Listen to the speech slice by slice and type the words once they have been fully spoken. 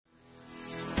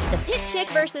Pit Chick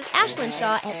versus Ashlan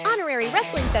Shaw at Honorary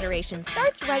Wrestling Federation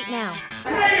starts right now.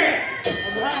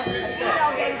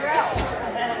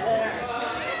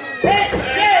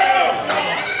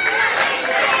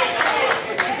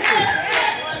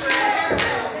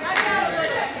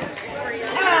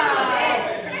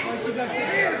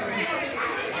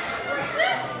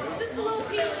 Is this a little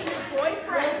piece of your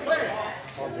boyfriend?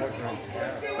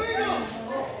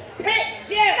 Pit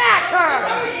Chick! Back her!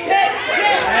 Pit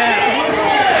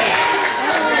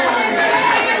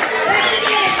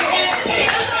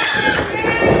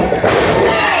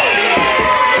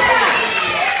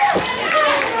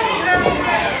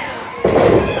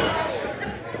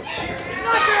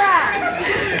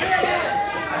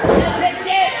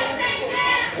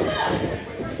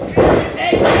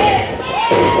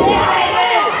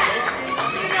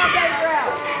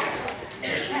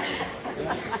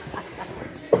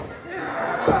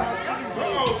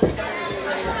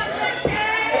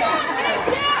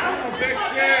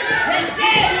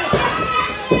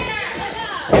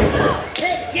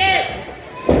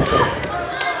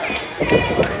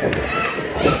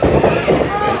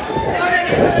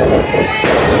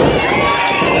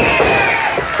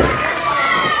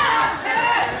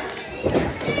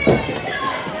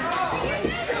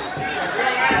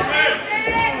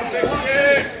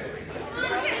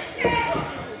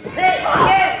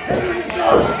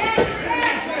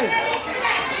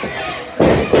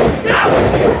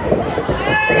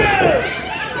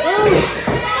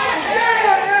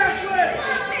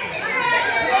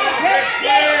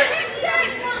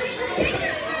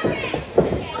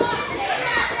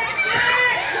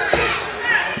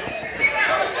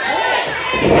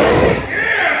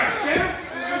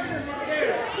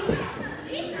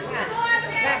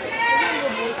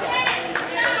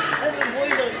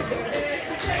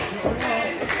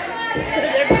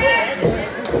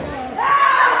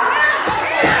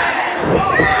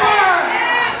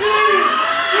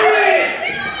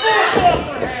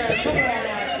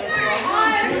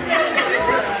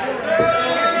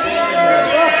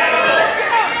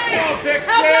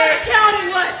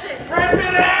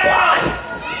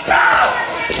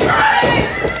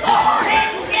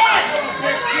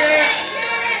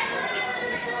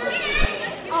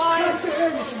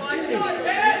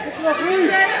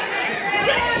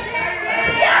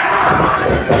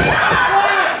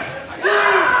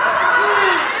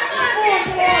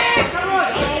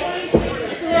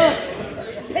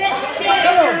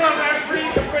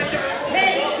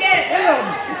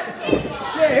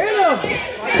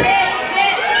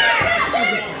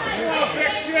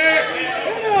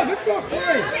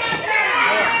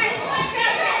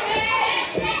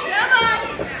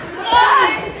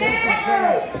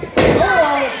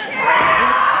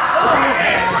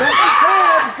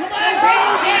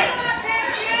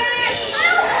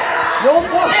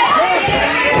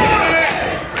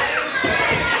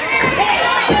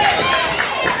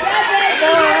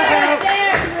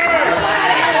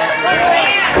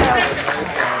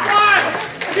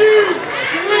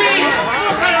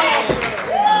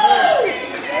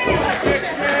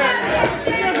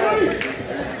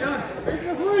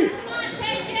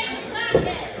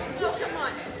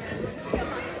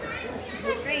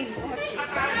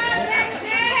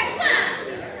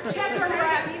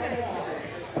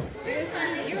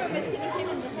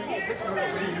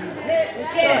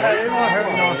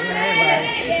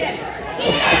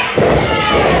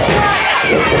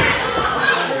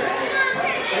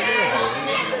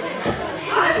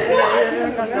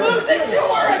Lose it to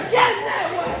her again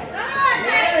that way!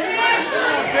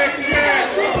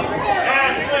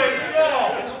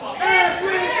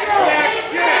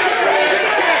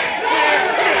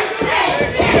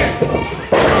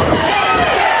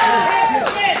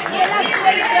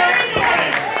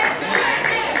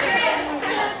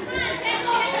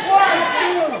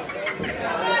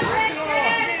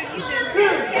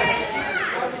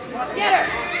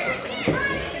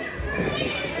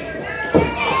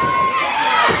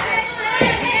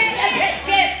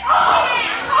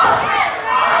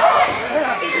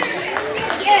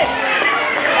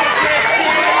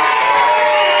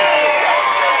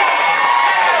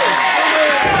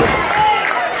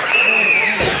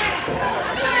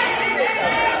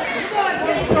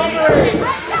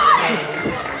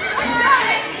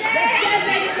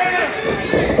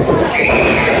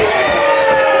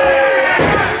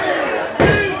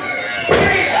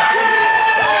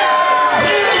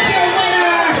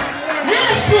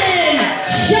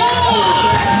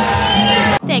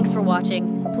 Thanks for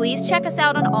watching. Please check us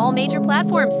out on all major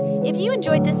platforms. If you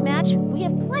enjoyed this match, we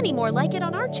have plenty more like it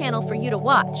on our channel for you to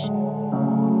watch.